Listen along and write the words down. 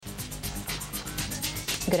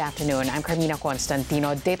Good afternoon. I'm Carmina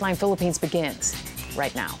Constantino. Dateline Philippines begins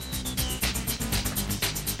right now.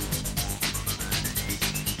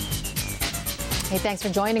 Hey, thanks for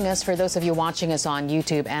joining us. For those of you watching us on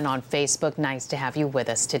YouTube and on Facebook, nice to have you with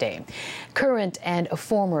us today. Current and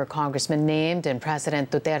former congressmen named in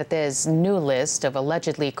President Duterte's new list of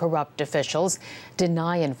allegedly corrupt officials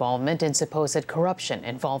deny involvement in supposed corruption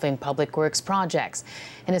involving public works projects.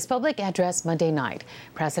 In his public address Monday night,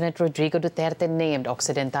 President Rodrigo Duterte named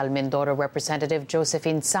Occidental Mindoro Representative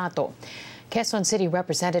Josephine Sato, Quezon City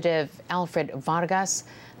Representative Alfred Vargas,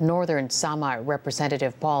 Northern Samar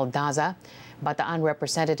Representative Paul Daza, Bataan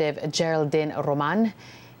Representative Geraldine Roman,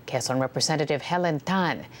 Quezon Representative Helen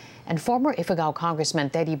Tan, and former Ifugao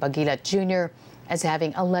Congressman Teddy Baguilat Jr. as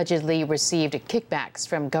having allegedly received kickbacks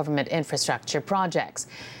from government infrastructure projects.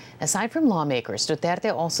 Aside from lawmakers,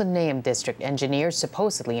 Duterte also named district engineers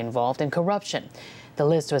supposedly involved in corruption. The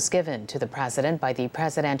list was given to the president by the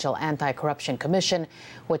Presidential Anti-Corruption Commission,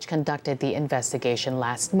 which conducted the investigation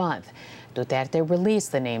last month. Duterte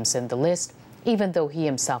released the names in the list, even though he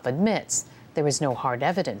himself admits there is no hard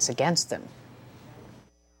evidence against them.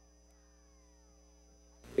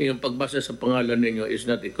 Yung pagbasa sa pangalan ninyo is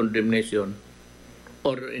not a condemnation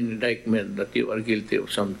or an indictment that you are guilty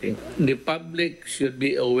of something. The public should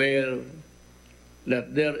be aware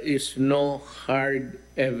that there is no hard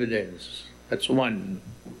evidence. That's one.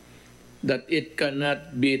 That it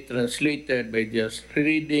cannot be translated by just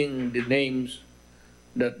reading the names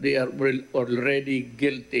that they are already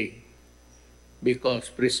guilty, because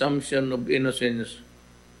presumption of innocence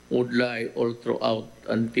would lie all throughout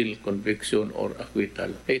until conviction or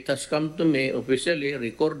acquittal. It has come to me officially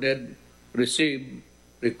recorded, received,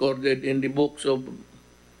 recorded in the books of,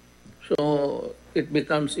 so it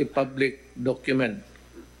becomes a public document.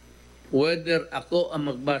 Whether ako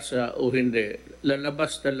ang magbasa o hindi,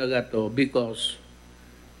 lalabas talaga to because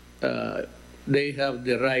they have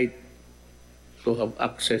the right to have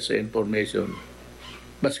access to information,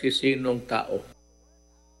 baski sinong tao.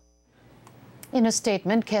 In a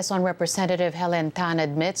statement, Quezon Representative Helen Tan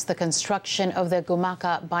admits the construction of the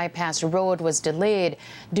Gumaca Bypass Road was delayed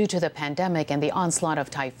due to the pandemic and the onslaught of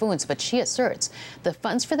typhoons, but she asserts the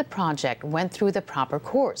funds for the project went through the proper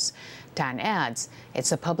course. Tan adds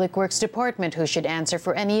it's the Public Works Department who should answer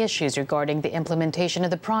for any issues regarding the implementation of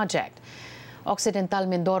the project. Occidental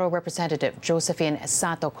Mindoro Representative Josephine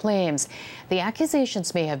Sato claims the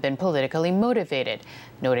accusations may have been politically motivated,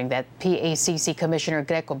 noting that PACC Commissioner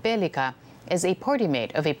Greco Belica is a party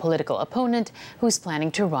mate of a political opponent who's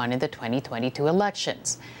planning to run in the 2022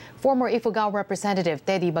 elections. Former Ifugao Representative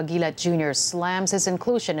Teddy Baguilat Jr. slams his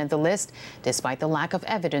inclusion in the list despite the lack of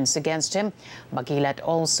evidence against him. Baguilat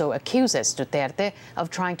also accuses Duterte of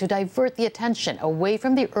trying to divert the attention away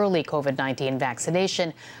from the early COVID-19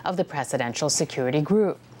 vaccination of the Presidential Security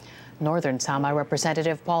Group. Northern Samar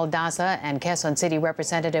Representative Paul Daza and Quezon City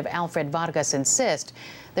Representative Alfred Vargas insist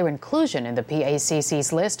their inclusion in the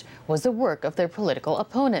PACC's list was the work of their political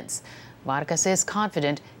opponents. Vargas is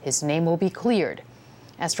confident his name will be cleared.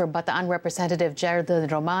 As for Bataan Representative Geraldine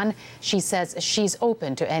Roman, she says she's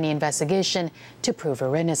open to any investigation to prove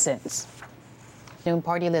her innocence. New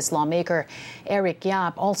party-list lawmaker Eric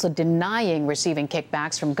Yap also denying receiving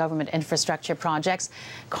kickbacks from government infrastructure projects,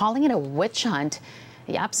 calling it a witch hunt.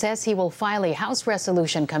 Yap says he will file a House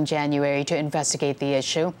resolution come January to investigate the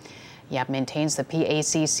issue. Yap maintains the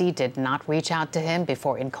PACC did not reach out to him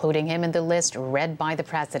before including him in the list read by the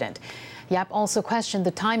president. Yap also questioned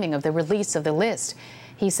the timing of the release of the list.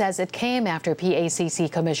 He says it came after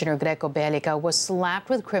PACC Commissioner Greco Belica was slapped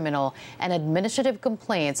with criminal and administrative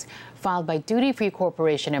complaints filed by duty-free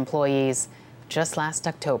corporation employees just last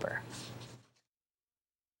October.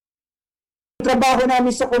 Trabaho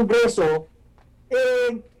namin sa Kongreso,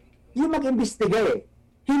 yung mag-imbestiga eh.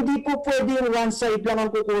 Hindi po pwede yung one side lang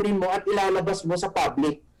ang kukunin mo at ilalabas mo sa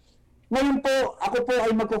public. Ngayon po, ako po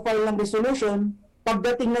ay magpo-file ng resolution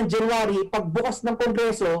pagdating ng January, pagbukas ng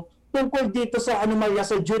Kongreso, tungkol dito sa anomalya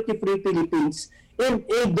sa duty-free Philippines in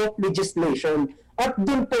aid of legislation. At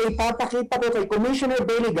doon po ipapakita ko kay Commissioner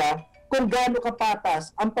Beliga kung gaano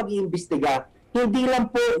kapatas ang pag-iimbestiga. Hindi lang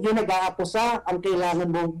po yung nag-aakusa ang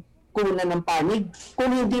kailangan mong kunan ng panig,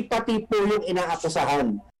 kung hindi pati po yung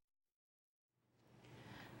inaakusahan.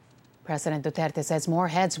 President Duterte says more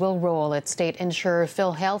heads will roll at state insurer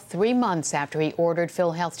PhilHealth 3 months after he ordered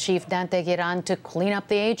PhilHealth chief Dante Giran to clean up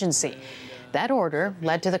the agency. That order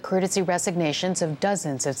led to the courtesy resignations of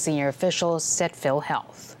dozens of senior officials at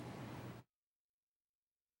PhilHealth.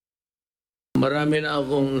 Marami na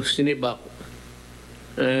akong sinibak,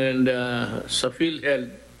 and sa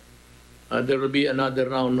PhilHealth, there will be another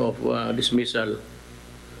round of dismissal.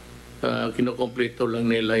 Kinukompleto lang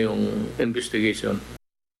nila yung investigation.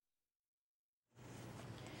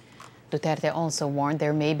 Duterte also warned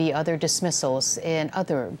there may be other dismissals in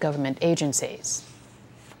other government agencies.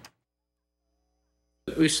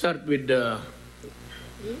 We start with the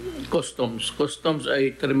customs. Customs I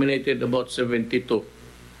terminated about 72.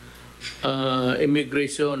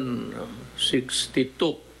 Immigration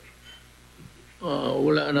 62.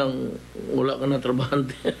 Wala ka na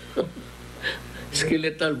trabahante.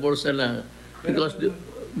 Skeletal force na lang. Because the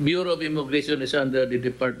Bureau of Immigration is under the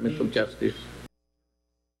Department of Justice.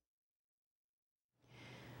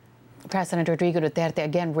 President Rodrigo Duterte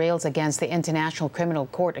again rails against the International Criminal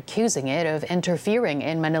Court, accusing it of interfering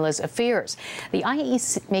in Manila's affairs. The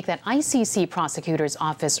ICC prosecutor's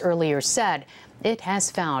office earlier said it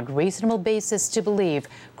has found reasonable basis to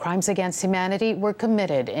believe crimes against humanity were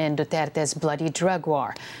committed in Duterte's bloody drug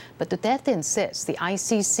war. But Duterte insists the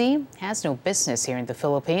ICC has no business here in the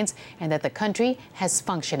Philippines and that the country has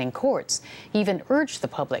functioning courts. He even urged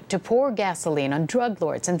the public to pour gasoline on drug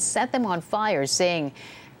lords and set them on fire, saying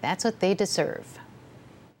that's what they deserve.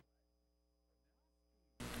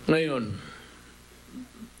 Ngayon,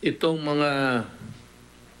 itong mga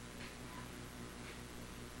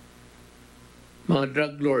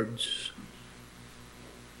drug lords,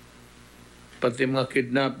 pati mga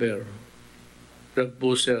kidnapper, drug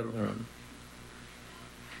pusher,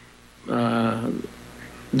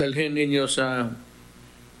 dalhin ninyo sa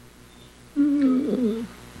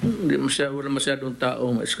wala masyadong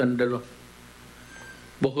taong iskandalo.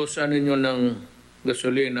 Buhusan ninyo ng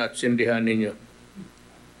gasolina at sindihan ninyo.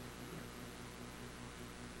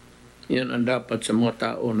 Yan ang dapat sa mga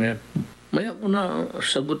tao na yan. Maya ko na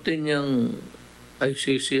sagutin yung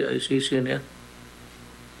ICC na yan.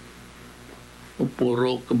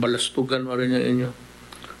 Puro kabalastugan mo rin yung inyo.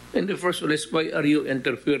 In the first place, why are you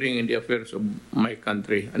interfering in the affairs of my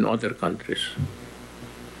country and other countries?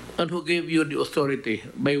 And who gave you the authority?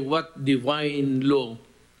 By what divine law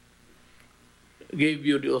gave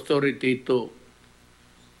you the authority to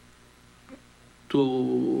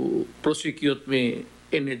prosecute me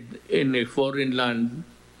in a foreign land,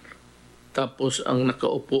 tapos ang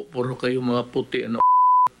nakaupo puro kayo mga puti ano?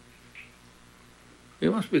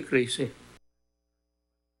 You must be crazy.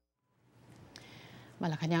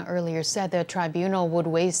 Malacanang earlier said the tribunal would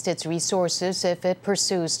waste its resources if it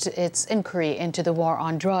pursues its inquiry into the war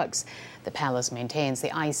on drugs. The palace maintains the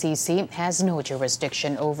ICC has no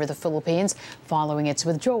jurisdiction over the Philippines following its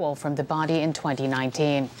withdrawal from the body in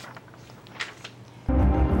 2019.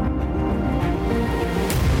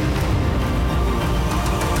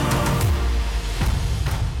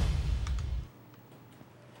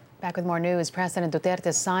 Back with more news. President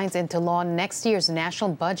Duterte signs into law next year's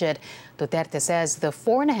national budget. Duterte says the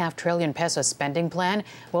 4.5 trillion peso spending plan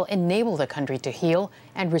will enable the country to heal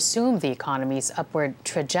and resume the economy's upward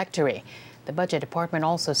trajectory. The Budget Department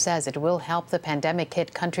also says it will help the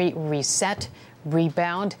pandemic-hit country reset,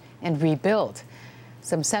 rebound, and rebuild.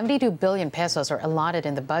 Some 72 billion pesos are allotted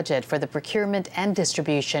in the budget for the procurement and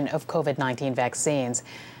distribution of COVID-19 vaccines.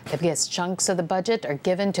 The biggest chunks of the budget are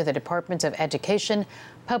given to the Departments of Education,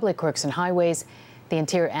 Public Works and Highways, the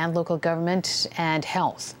Interior and Local Government, and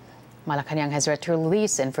Health. Malacanang has yet to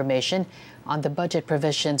release information on the budget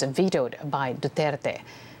provisions vetoed by Duterte.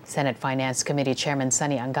 Senate Finance Committee Chairman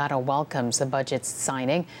Sonny Angara welcomes the budget's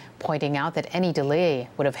signing, pointing out that any delay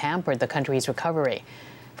would have hampered the country's recovery.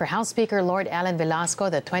 For House Speaker Lord Alan Velasco,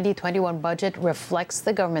 the 2021 budget reflects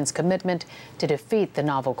the government's commitment to defeat the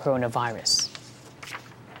novel coronavirus.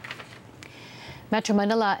 Metro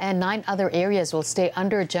Manila and 9 other areas will stay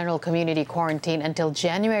under general community quarantine until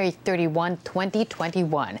January 31,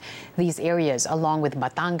 2021. These areas, along with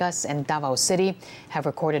Batangas and Davao City, have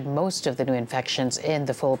recorded most of the new infections in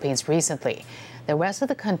the Philippines recently. The rest of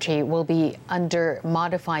the country will be under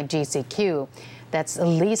modified GCQ that's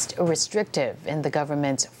least restrictive in the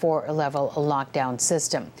government's 4-level lockdown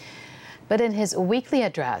system. But in his weekly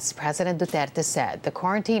address, President Duterte said the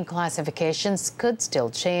quarantine classifications could still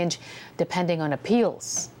change depending on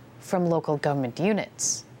appeals from local government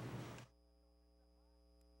units.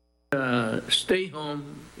 Stay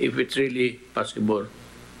home if it's really possible.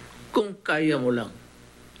 Kung kaya mo lang.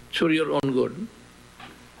 It's for your own good.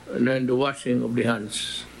 And then the washing of the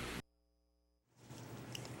hands.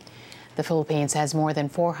 The Philippines has more than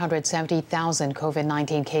 470,000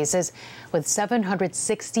 COVID-19 cases, with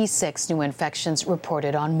 766 new infections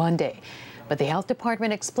reported on Monday. But the Health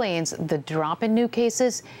Department explains the drop in new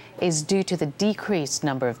cases is due to the decreased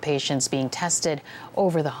number of patients being tested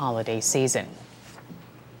over the holiday season.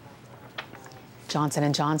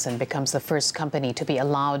 Johnson & Johnson becomes the first company to be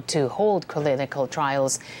allowed to hold clinical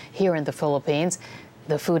trials here in the Philippines.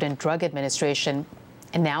 The Food and Drug Administration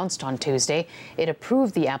announced on Tuesday it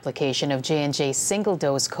approved the application of J&J's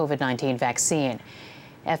single-dose COVID-19 vaccine.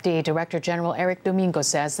 FDA Director General Eric Domingo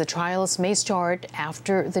says the trials may start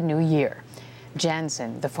after the new year.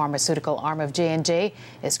 Janssen, the pharmaceutical arm of J&J,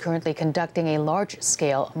 is currently conducting a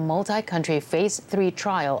large-scale, multi-country phase 3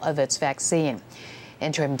 trial of its vaccine.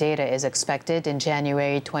 Interim data is expected in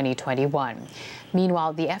January 2021.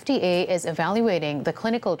 Meanwhile, the FDA is evaluating the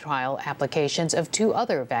clinical trial applications of two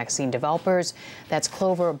other vaccine developers. That's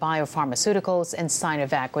Clover Biopharmaceuticals and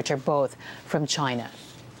Sinovac, which are both from China.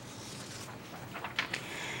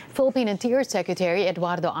 Philippine Interior Secretary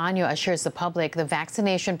Eduardo Año assures the public the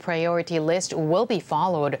vaccination priority list will be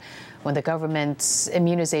followed when the government's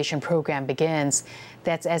immunization program begins.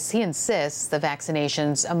 That's as he insists the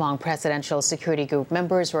vaccinations among Presidential Security Group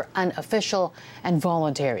members were unofficial and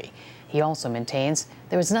voluntary. He also maintains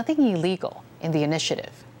there was nothing illegal in the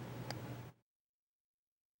initiative.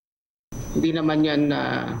 Hindi naman yan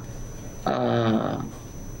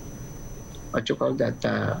what you call that,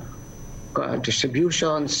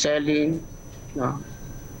 distribution, selling, no?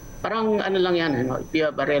 Parang ano lang yan, if you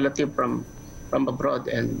have a relative from abroad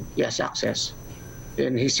and he has access,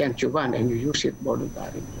 then he sent you one and you use it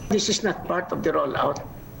voluntarily. This is not part of the rollout.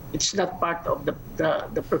 It's not part of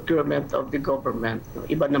the procurement of the government. No?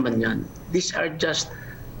 Iba naman yan. These are just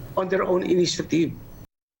on their own initiative.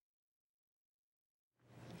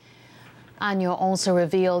 Año also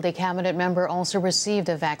revealed a cabinet member also received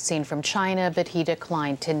a vaccine from China, but he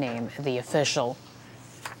declined to name the official.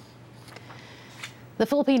 The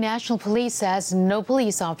Philippine National Police says no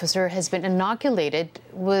police officer has been inoculated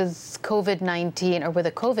with COVID-19 or with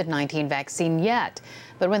a COVID-19 vaccine yet.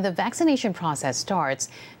 But when the vaccination process starts,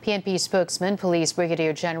 PNP spokesman Police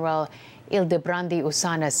Brigadier General Ildebrandi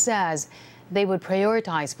Usana says they would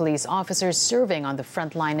prioritize police officers serving on the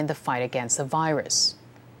front line in the fight against the virus.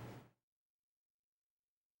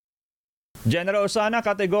 General Usana,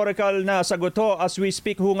 categorical na sagot ho. As we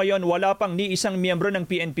speak ho ngayon, wala pang ni isang miyembro ng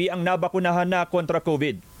PNP ang nabakunahan na kontra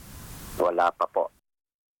COVID. Wala pa po.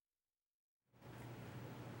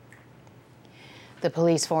 The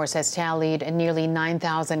police force has tallied nearly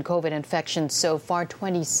 9,000 COVID infections so far,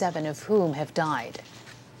 27 of whom have died.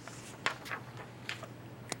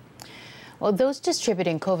 Well, those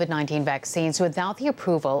distributing COVID-19 vaccines without the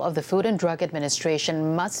approval of the Food and Drug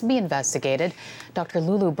Administration must be investigated. Dr.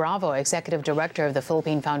 Lulu Bravo, Executive Director of the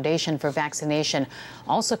Philippine Foundation for Vaccination,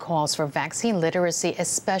 also calls for vaccine literacy,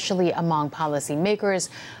 especially among policymakers,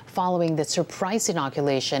 following the surprise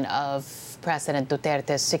inoculation of President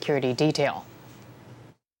Duterte's security detail.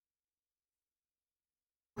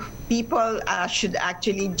 People should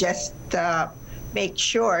actually just make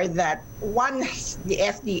sure that once the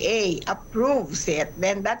FDA approves it,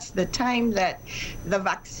 then that's the time that the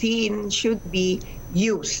vaccine should be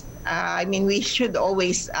used. I mean, we should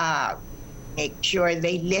always make sure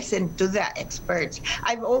they listen to the experts.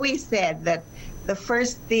 I've always said that the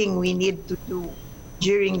first thing we need to do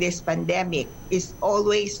during this pandemic is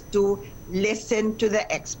always to listen to the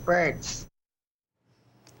experts.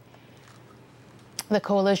 The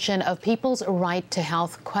Coalition of People's Right to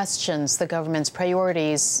Health questions the government's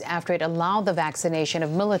priorities after it allowed the vaccination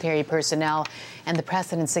of military personnel and the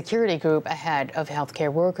President's security group ahead of healthcare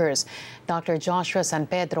workers. Dr. Joshua San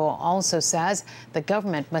Pedro also says the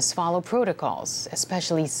government must follow protocols,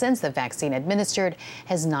 especially since the vaccine administered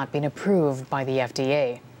has not been approved by the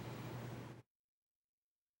FDA.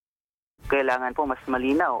 Kailangan po mas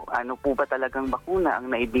malinaw ano po ba talagang bakuna ang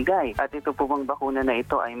naibigay. At ito po bang bakuna na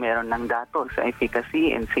ito ay meron ng datos sa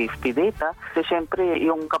efficacy and safety data. So syempre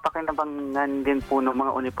yung kapakinabangan din po ng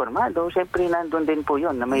mga uniformado, syempre nandun din po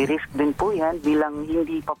yun na may risk din po yan bilang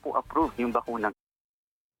hindi pa po approved yung bakuna.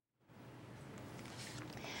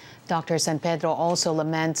 Dr. San Pedro also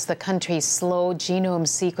laments the country's slow genome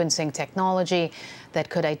sequencing technology that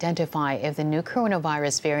could identify if the new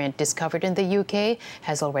coronavirus variant discovered in the UK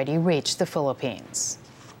has already reached the Philippines.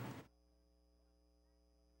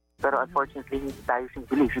 Pero unfortunately, hindi tayo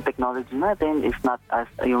singbilis. Yung technology natin is not as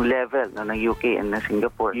yung level ng UK and ng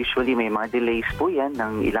Singapore. Usually may mga delays po yan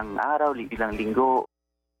ng ilang araw, ilang linggo.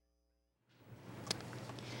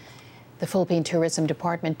 The Philippine Tourism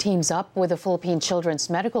Department teams up with the Philippine Children's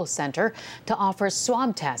Medical Center to offer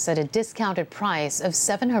swab tests at a discounted price of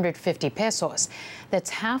 750 pesos.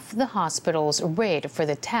 That's half the hospital's rate for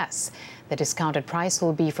the tests. The discounted price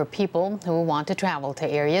will be for people who want to travel to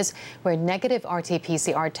areas where negative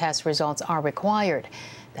RT-PCR test results are required.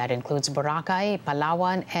 That includes Boracay,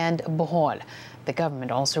 Palawan, and Bohol. The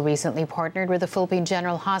government also recently partnered with the Philippine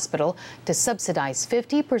General Hospital to subsidize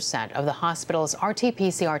 50% of the hospital's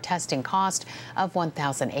RT-PCR testing cost of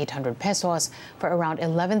 1,800 pesos for around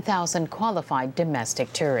 11,000 qualified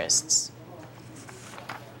domestic tourists.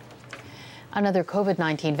 Another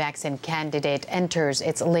COVID-19 vaccine candidate enters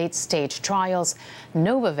its late-stage trials.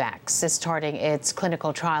 Novavax is starting its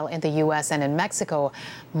clinical trial in the U.S. and in Mexico,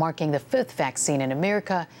 marking the fifth vaccine in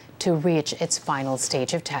America to reach its final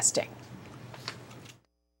stage of testing.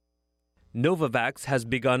 Novavax has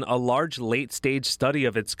begun a large late-stage study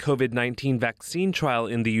of its COVID-19 vaccine trial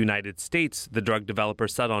in the United States, the drug developer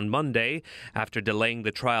said on Monday, after delaying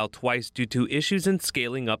the trial twice due to issues in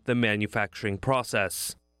scaling up the manufacturing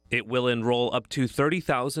process. It will enroll up to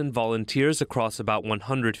 30,000 volunteers across about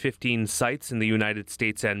 115 sites in the United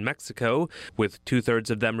States and Mexico, with two-thirds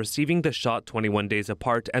of them receiving the shot 21 days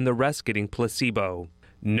apart and the rest getting placebo.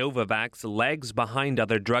 Novavax lags behind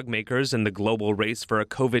other drug makers in the global race for a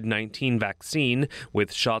COVID-19 vaccine,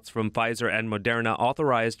 with shots from Pfizer and Moderna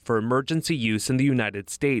authorized for emergency use in the United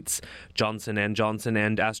States. Johnson & Johnson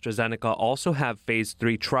and AstraZeneca also have Phase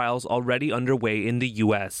 3 trials already underway in the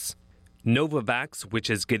U.S. Novavax,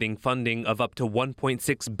 which is getting funding of up to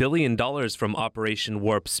 $1.6 billion from Operation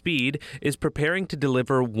Warp Speed, is preparing to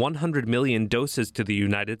deliver 100 million doses to the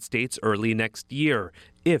United States early next year,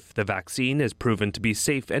 if the vaccine is proven to be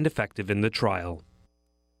safe and effective in the trial.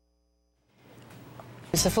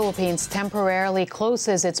 The Philippines temporarily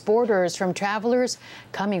closes its borders from travelers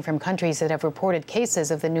coming from countries that have reported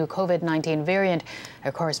cases of the new COVID-19 variant.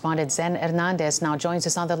 Our correspondent Zen Hernandez now joins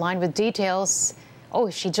us on the line with details. Oh,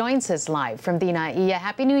 she joins us live from the NAIA.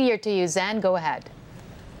 Happy New Year to you, Zen. Go ahead.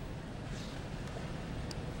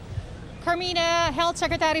 Carmina, Health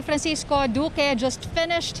Secretary Francisco Duque just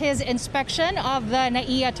finished his inspection of the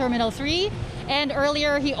NAIA Terminal 3, and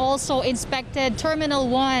earlier he also inspected Terminal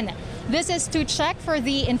 1. This is to check for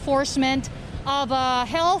the enforcement of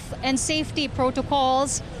health and safety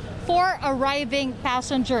protocols for arriving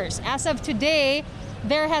passengers. As of today,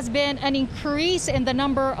 there has been an increase in the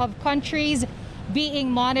number of countries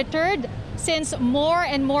being monitored, since more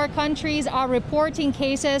and more countries are reporting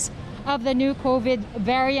cases of the new COVID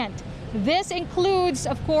variant. This includes,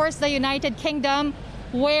 of course, the United Kingdom,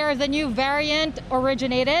 where the new variant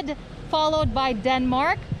originated, followed by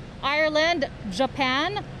Denmark, Ireland,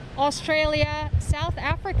 Japan, Australia, South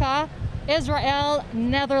Africa, Israel,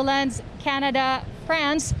 Netherlands, Canada,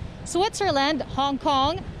 France, Switzerland, Hong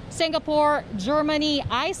Kong, Singapore, Germany,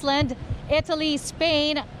 Iceland, Italy,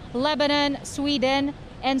 Spain, Lebanon, Sweden,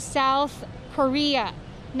 and South Korea.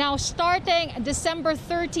 Now, starting December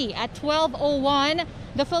 30 at 12:01,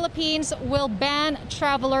 the Philippines will ban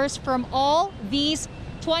travelers from all these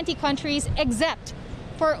 20 countries except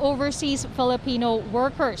for overseas Filipino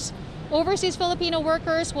workers. Overseas Filipino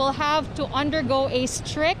workers will have to undergo a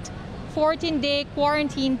strict 14-day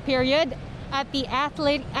quarantine period at the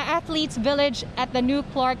Athletes Village at the New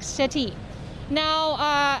Clark City. Now,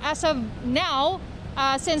 as of now,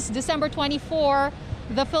 since December 24,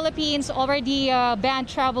 the Philippines already banned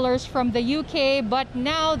travelers from the UK, but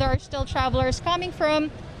now there are still travelers coming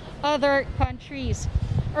from other countries.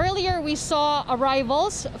 Earlier, we saw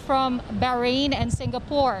arrivals from Bahrain and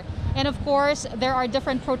Singapore. And of course, there are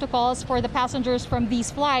different protocols for the passengers from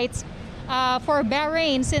these flights. For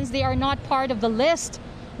Bahrain, since they are not part of the list,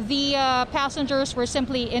 the passengers were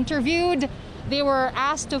simply interviewed. They were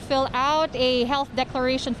asked to fill out a health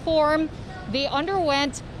declaration form. They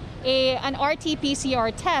underwent an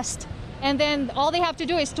RT-PCR test, and then all they have to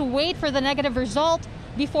do is to wait for the negative result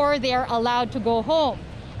before they are allowed to go home.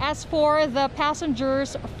 As for the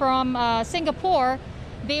passengers from Singapore,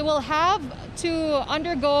 they will have to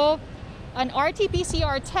undergo an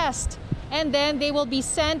RT-PCR test, and then they will be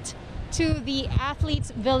sent to the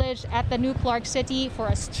Athletes Village at the New Clark City for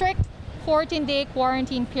a strict 14-day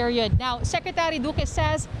quarantine period. Now, Secretary Duque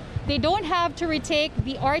says they don't have to retake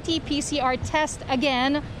the RT-PCR test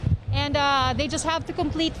again, and they just have to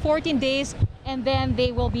complete 14 days, and then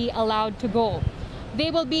they will be allowed to go.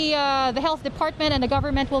 They will be, the health department and the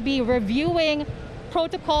government will be reviewing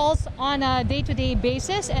protocols on a day-to-day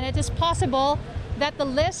basis, and it is possible that the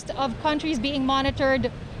list of countries being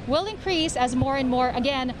monitored will increase as more and more,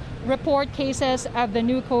 again, report cases of the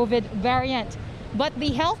new COVID variant. But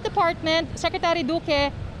the health department, Secretary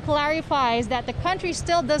Duque, clarifies that the country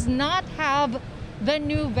still does not have the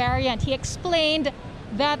new variant. He explained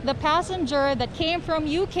that the passenger that came from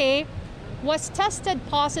UK was tested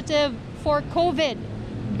positive for COVID,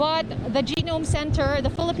 but the Genome Center, the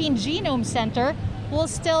Philippine Genome Center, will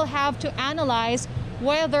still have to analyze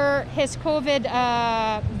whether his COVID,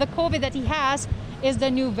 the COVID that he has is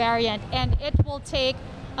the new variant. And it will take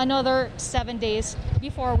another 7 days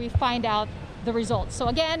before we find out the results. So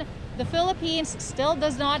again, the Philippines still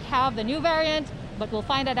does not have the new variant, but we'll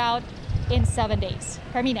find it out in 7 days.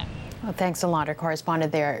 Carmina. Well, thanks a lot, our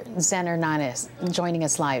correspondent there, Zen Hernandez, joining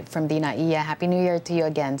us live from the NAIA. Happy New Year to you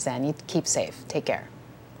again, Zen. You keep safe. Take care.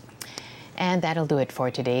 And that'll do it for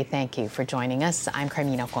today. Thank you for joining us. I'm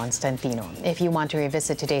Carmina Constantino. If you want to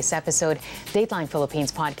revisit today's episode, Dateline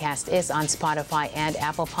Philippines podcast is on Spotify and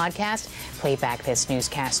Apple Podcast. Play back this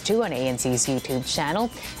newscast too on ANC's YouTube channel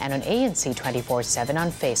and on ANC 24/7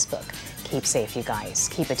 on Facebook. Keep safe, you guys.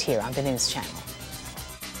 Keep it here on the News Channel.